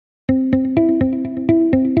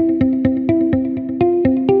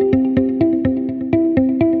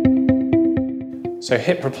So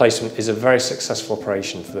hip replacement is a very successful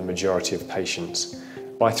operation for the majority of patients.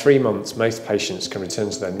 By 3 months, most patients can return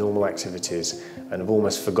to their normal activities and have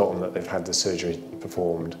almost forgotten that they've had the surgery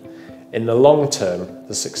performed. In the long term,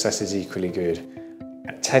 the success is equally good.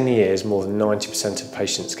 At 10 years, more than 90% of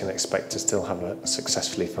patients can expect to still have a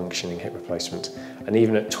successfully functioning hip replacement. And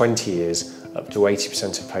even at 20 years, up to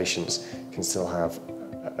 80% of patients can still have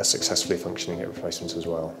a successfully functioning hip replacement as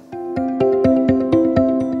well.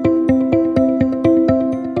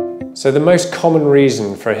 So the most common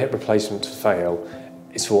reason for a hip replacement to fail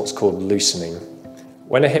is for what's called loosening.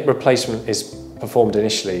 When a hip replacement is performed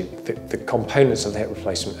initially, the components of the hip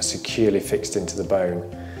replacement are securely fixed into the bone.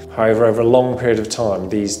 However, over a long period of time,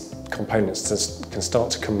 these components can start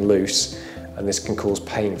to come loose, and this can cause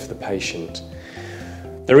pain for the patient.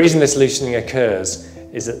 The reason this loosening occurs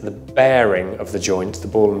is that the bearing of the joint, the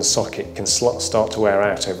ball and the socket, can start to wear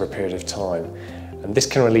out over a period of time. And this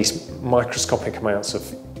can release microscopic amounts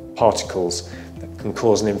of particles that can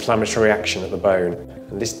cause an inflammatory reaction at the bone.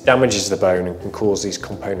 And this damages the bone and can cause these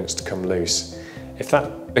components to come loose. If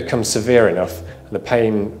that becomes severe enough and the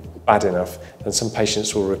pain bad enough, then some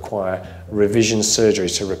patients will require revision surgery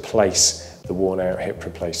to replace the worn out hip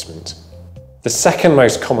replacement. The second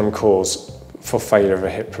most common cause for failure of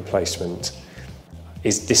a hip replacement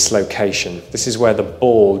is dislocation. This is where the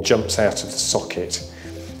ball jumps out of the socket.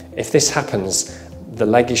 If this happens, the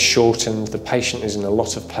leg is shortened, the patient is in a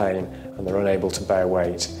lot of pain and they're unable to bear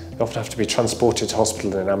weight. They often have to be transported to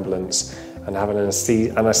hospital in an ambulance and have an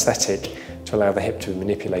anaesthetic to allow the hip to be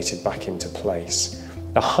manipulated back into place.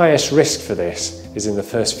 The highest risk for this is in the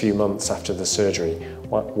first few months after the surgery,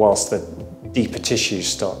 whilst the deeper tissues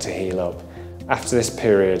start to heal up. After this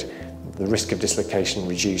period, the risk of dislocation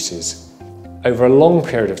reduces. Over a long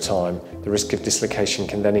period of time, the risk of dislocation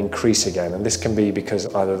can then increase again, and this can be because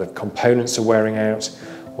either the components are wearing out,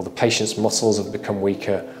 or the patient's muscles have become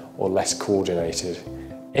weaker or less coordinated.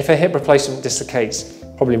 If a hip replacement dislocates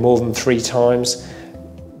probably more than 3 times,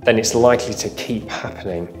 then it's likely to keep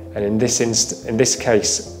happening. And in this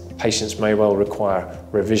case, patients may well require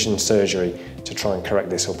revision surgery to try and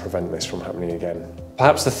correct this or prevent this from happening again.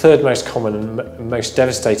 Perhaps the third most common and most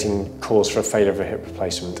devastating cause for a failure of a hip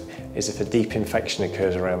replacement is if a deep infection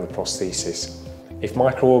occurs around the prosthesis. If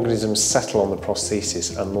microorganisms settle on the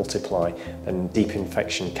prosthesis and multiply, then deep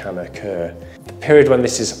infection can occur. The period when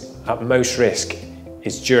this is at most risk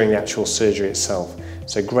is during the actual surgery itself,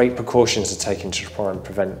 so great precautions are taken to try and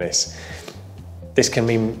prevent this. This can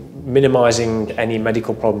mean minimising any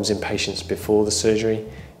medical problems in patients before the surgery,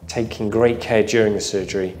 taking great care during the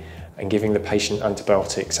surgery, and giving the patient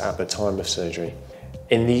antibiotics at the time of surgery.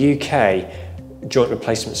 In the UK, joint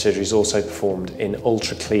replacement surgery is also performed in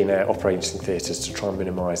ultra-clean air operating theatres to try and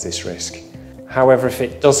minimise this risk. However, if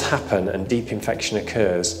it does happen and deep infection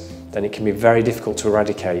occurs, then it can be very difficult to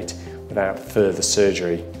eradicate without further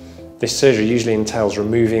surgery. This surgery usually entails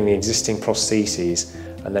removing the existing prostheses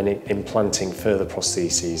and then implanting further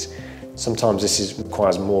prostheses. Sometimes this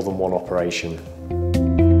requires more than one operation.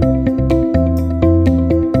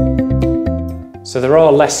 So there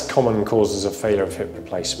are less common causes of failure of hip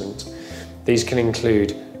replacement. These can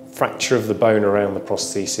include fracture of the bone around the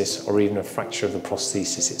prosthesis or even a fracture of the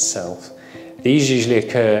prosthesis itself. These usually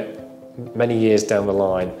occur many years down the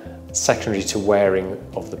line, secondary to wearing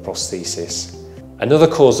of the prosthesis. Another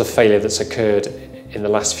cause of failure that's occurred in the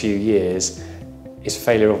last few years is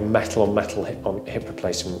failure of metal on metal hip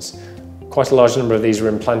replacements. Quite a large number of these were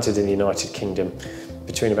implanted in the United Kingdom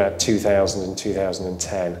between about 2000 and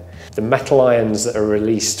 2010. The metal ions that are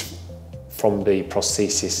released from the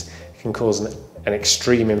prosthesis can cause an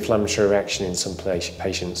extreme inflammatory reaction in some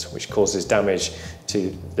patients, which causes damage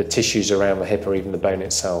to the tissues around the hip or even the bone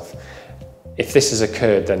itself. If this has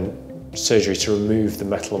occurred, then surgery to remove the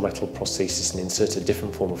metal on metal prosthesis and insert a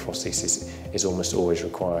different form of prosthesis is almost always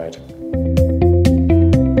required.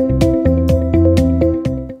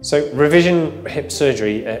 So revision hip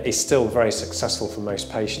surgery is still very successful for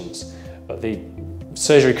most patients, but the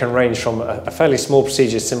surgery can range from a fairly small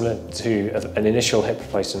procedure similar to an initial hip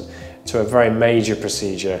replacement to a very major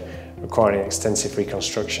procedure requiring extensive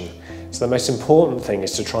reconstruction. So the most important thing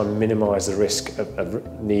is to try and minimise the risk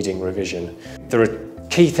of needing revision. There are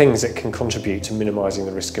key things that can contribute to minimising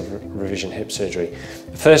the risk of revision hip surgery.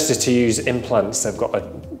 The first is to use implants that have got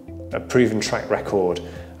a proven track record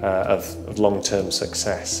of long-term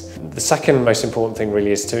success. The second most important thing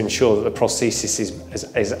really is to ensure that the prosthesis is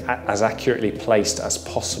as accurately placed as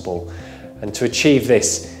possible. And to achieve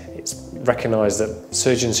this, it's recognised that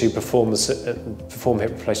surgeons who perform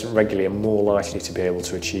hip replacement regularly are more likely to be able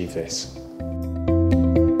to achieve this.